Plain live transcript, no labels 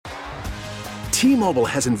T-Mobile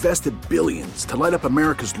has invested billions to light up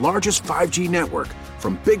America's largest 5G network,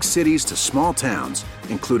 from big cities to small towns,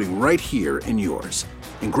 including right here in yours.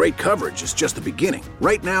 And great coverage is just the beginning.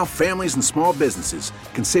 Right now, families and small businesses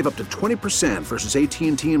can save up to 20% versus AT&T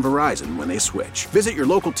and Verizon when they switch. Visit your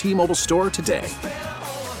local T-Mobile store today.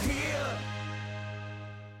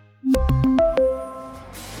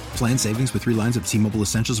 Plan savings with 3 lines of T-Mobile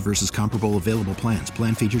Essentials versus comparable available plans.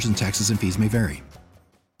 Plan features and taxes and fees may vary.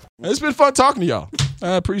 It's been fun talking to y'all.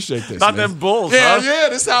 I appreciate this. Not them Bulls, Yeah, huh? yeah,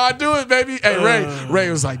 that's how I do it, baby. Hey,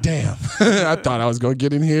 Ray was like, damn. I thought I was going to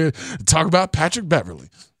get in here and talk about Patrick Beverly.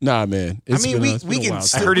 Nah, man. We can.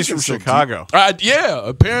 I heard he's from Chicago. Yeah,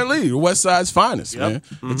 apparently. The West Side's finest, man.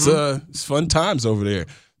 Mm-hmm. It's fun times over there.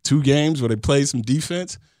 2 games where they play some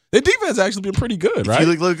defense. Their defense actually been pretty good, right?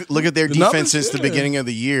 If you look at their defense numbers, since the beginning of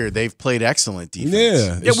the year, they've played excellent defense.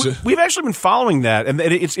 Yeah, we've actually been following that, and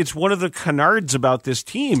it's one of the canards about this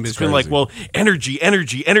team. It's been like, well, energy.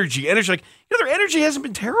 Like, their energy hasn't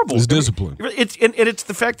been terrible. It's discipline. It's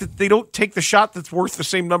the fact that they don't take the shot that's worth the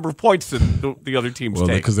same number of points that the other teams take.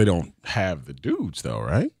 Well, because they don't have the dudes, though,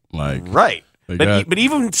 right? Like, right. But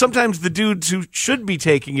even sometimes the dudes who should be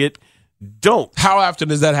taking it don't. How often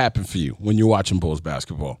does that happen for you when you're watching Bulls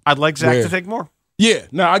basketball? I'd like Zach to take more. Yeah,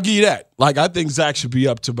 no, I'll give you that. Like, I think Zach should be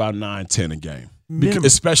up to about 9-10 a game.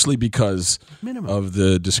 Especially because of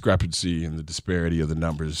the discrepancy and the disparity of the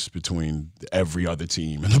numbers between every other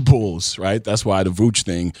team and the Bulls, right? That's why the Vooch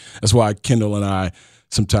thing, that's why Kendall and I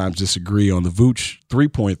sometimes disagree on the Vooch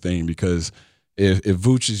three-point thing, because if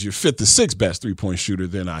Vooch is your 5th or 6th best three-point shooter,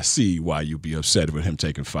 then I see why you'd be upset with him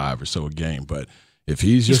taking 5 or so a game. But if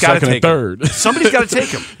he's your second or third, somebody's got to take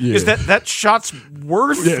him. Is that shot's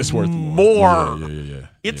worth? Yeah, it's worth more. Yeah.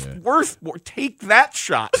 It's worth more. Take that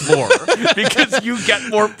shot more because you get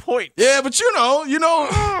more points. Yeah, but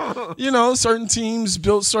certain teams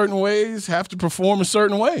built certain ways have to perform a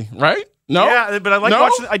certain way, right? No, yeah, but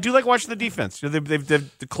I do like watching the defense. The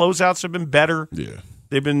closeouts have been better. Yeah.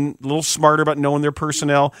 They've been a little smarter about knowing their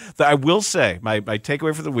personnel. I will say, my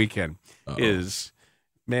takeaway for the weekend is,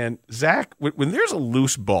 man, Zach, when there's a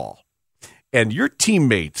loose ball and your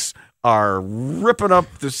teammates are ripping up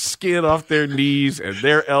the skin off their knees and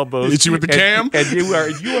their elbows, hit you with the cam, and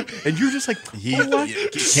you're just like,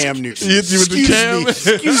 Cam Newton hit you with the cam.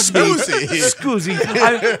 Excuse me,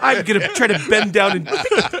 I'm gonna try to bend down and pick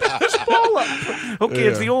this ball up. Okay,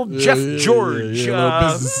 it's the old Jeff George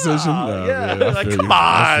business decision. Come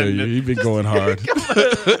on, he's been going hard.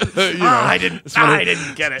 I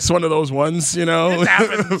didn't get it. It's one of those ones, It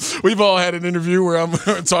happens. We've all had an interview where I'm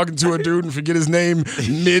talking to a dude and forget his name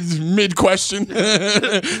mid question.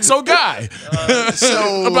 So, Guy,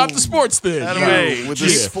 about the sports thing. With the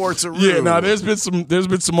sports arena. Yeah, no, there's been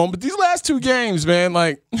some moments. But these last 2 games, man,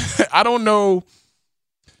 like, I don't know.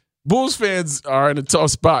 Bulls fans are in a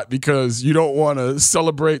tough spot because you don't want to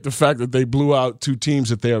celebrate the fact that they blew out 2 teams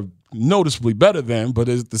that they're noticeably better than, but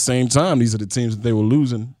at the same time, these are the teams that they were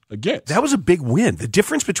losing against. That was a big win. The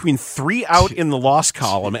difference between 3 out in the loss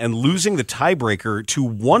column and losing the tiebreaker to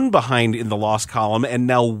 1 behind in the loss column and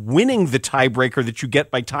now winning the tiebreaker that you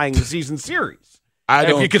get by tying the season series.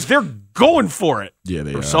 Because they're going for it. Yeah,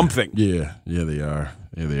 they or are. Something. Yeah, they are.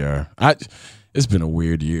 Yeah, they are. It's been a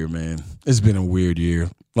weird year, man. It's been a weird year.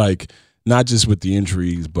 Like, not just with the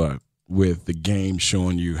injuries, but with the game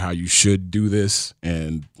showing you how you should do this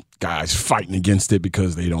and guys fighting against it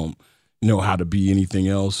because they don't know how to be anything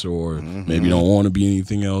else or maybe don't want to be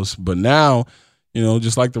anything else. But now,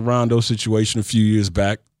 just like the Rondo situation a few years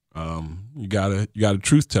back, you got a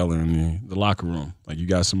truth teller in the locker room. Like, you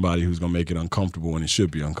got somebody who's going to make it uncomfortable when it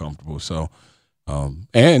should be uncomfortable. So,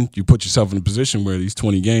 and you put yourself in a position where these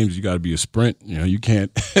 20 games, you got to be a sprint. You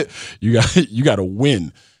can't, you got to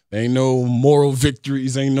win. There ain't no moral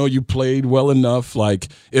victories. Ain't no you played well enough. Like,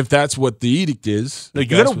 if that's what the edict is. You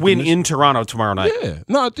got to win in Toronto tomorrow night. Yeah.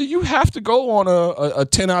 No, you have to go on a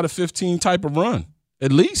 10 out of 15 type of run,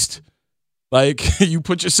 at least. Like, you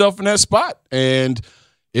put yourself in that spot. And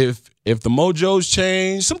if the mojos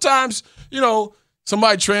change, sometimes,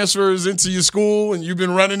 somebody transfers into your school and you've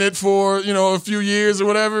been running it for, a few years or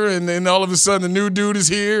whatever, and then all of a sudden the new dude is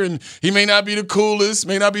here and he may not be the coolest,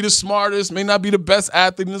 may not be the smartest, may not be the best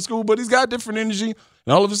athlete in the school, but he's got different energy.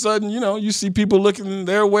 And all of a sudden, you see people looking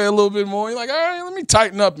their way a little bit more. You're like, all right, let me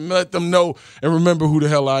tighten up and let them know and remember who the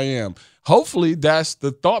hell I am. Hopefully that's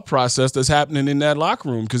the thought process that's happening in that locker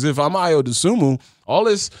room, because if I'm Ayo Dosunmu, all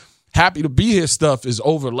this happy to be here stuff is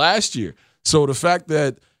over last year. So the fact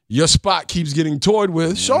that your spot keeps getting toyed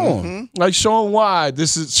with, show them. Like, show them why.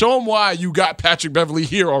 Show them why you got Patrick Beverly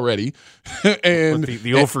here already. And the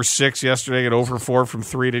 0 for 6 yesterday and 0 for 4 from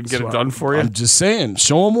 3 didn't get it done for you. I'm just saying,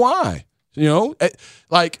 show them why.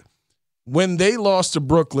 Like when they lost to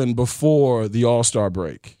Brooklyn before the All-Star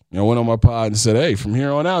break, went on my pod and said, hey, from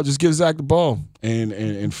here on out, just give Zach the ball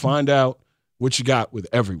and find out what you got with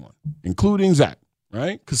everyone, including Zach,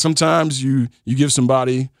 right? Because sometimes you give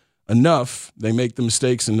somebody enough, they make the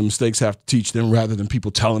mistakes, and the mistakes have to teach them rather than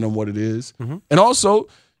people telling them what it is. Mm-hmm. And also,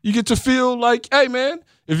 you get to feel like, hey, man,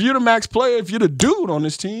 if you're the max player, if you're the dude on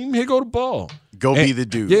this team, here go the ball. Be the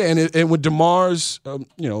dude. Yeah, and with DeMar's,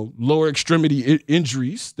 lower extremity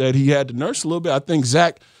injuries that he had to nurse a little bit, I think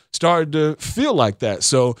Zach started to feel like that.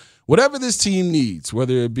 So whatever this team needs,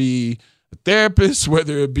 whether it be a therapist,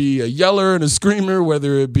 whether it be a yeller and a screamer,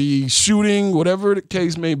 whether it be shooting, whatever the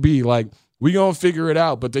case may be, like, we gonna figure it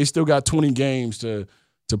out. But they still got 20 games to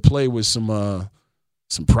play with some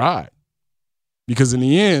pride, because in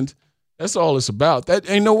the end, that's all it's about. That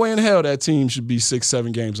ain't no way in hell that team should be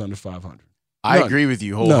 6-7 games under 500. I agree with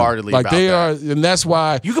you wholeheartedly about that. And that's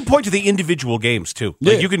why you can point to the individual games too.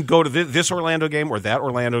 Yeah. Like you can go to this Orlando game or that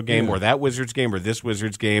Orlando game or that Wizards game or this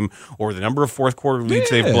Wizards game or the number of fourth quarter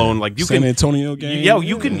leads they've blown. Like you San Antonio game. Yeah,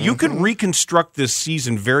 you can reconstruct this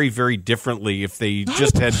season very, very differently if they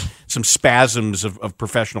just had some spasms of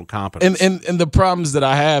professional competence. And the problems that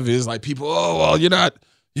I have is like people, you're not,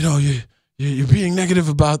 you're being negative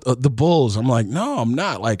about the Bulls. I'm like, no, I'm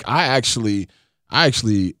not. Like I actually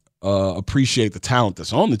appreciate the talent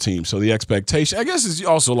that's on the team. So the expectation, I guess, is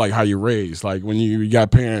also like how you're raised. Like when you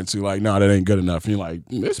got parents who like, no, that ain't good enough. And you're like,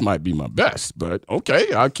 this might be my best, but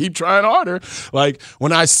okay, I'll keep trying harder. Like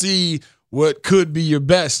when I see what could be your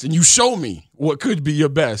best and you show me what could be your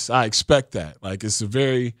best, I expect that. Like it's a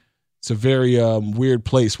very weird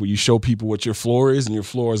place where you show people what your floor is, and your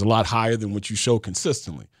floor is a lot higher than what you show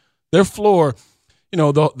consistently. Their floor,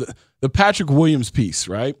 the Patrick Williams piece,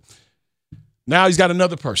 right? Now he's got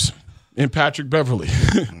another person in Patrick Beverley.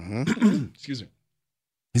 Excuse me.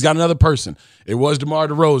 He's got another person. It was DeMar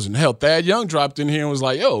DeRozan. Hell, Thad Young dropped in here and was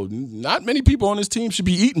like, yo, not many people on this team should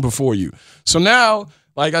be eating before you. So now,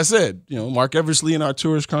 like I said, Mark Eversley and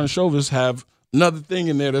Arturas Karnisovas have another thing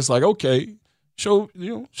in there that's like, okay, show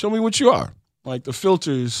me what you are. Like the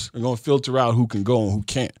filters are going to filter out who can go and who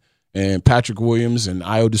can't. And Patrick Williams and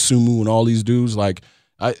Ayo Dosunmu and all these dudes, like,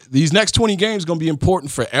 these next 20 games are going to be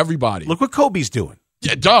important for everybody. Look what Kobe's doing.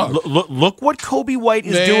 Yeah, dog. Look what Kobe White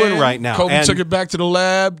is doing right now. Kobe took it back to the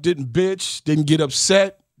lab, didn't bitch, didn't get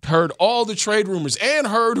upset, heard all the trade rumors, and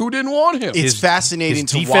heard who didn't want him. It's fascinating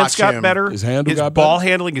to watch him. His defense got better. His handle got ball better.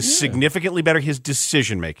 handling is significantly better. His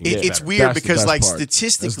decision-making is It's better. weird That's because, like, part.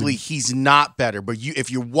 statistically, he's not better. But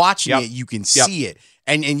if you're watching it, you can see it.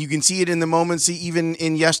 And you can see it in the moments, even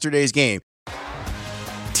in yesterday's game.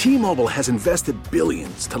 T-Mobile has invested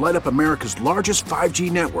billions to light up America's largest 5G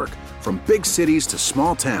network, from big cities to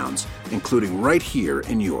small towns, including right here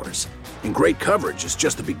in yours. And great coverage is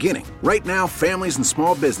just the beginning. Right now, families and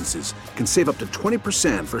small businesses can save up to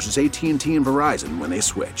 20% versus AT&T and Verizon when they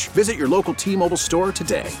switch. Visit your local T-Mobile store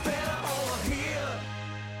today.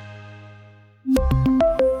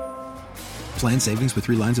 Plan savings with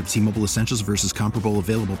 3 lines of T-Mobile Essentials versus comparable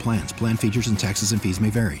available plans. Plan features and taxes and fees may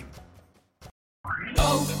vary.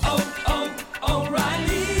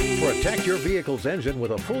 Protect your vehicle's engine with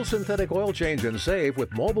a full synthetic oil change and save with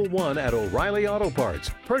Mobil 1 at O'Reilly Auto Parts.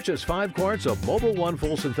 Purchase 5 quarts of Mobil 1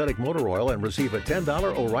 full synthetic motor oil and receive a $10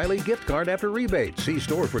 O'Reilly gift card after rebate. See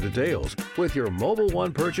store for details. With your Mobil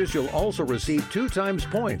 1 purchase, you'll also receive 2 times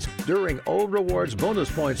points during O Rewards Bonus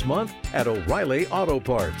Points Month at O'Reilly Auto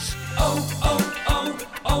Parts.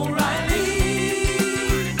 O'Reilly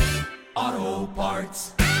Auto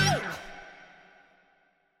Parts.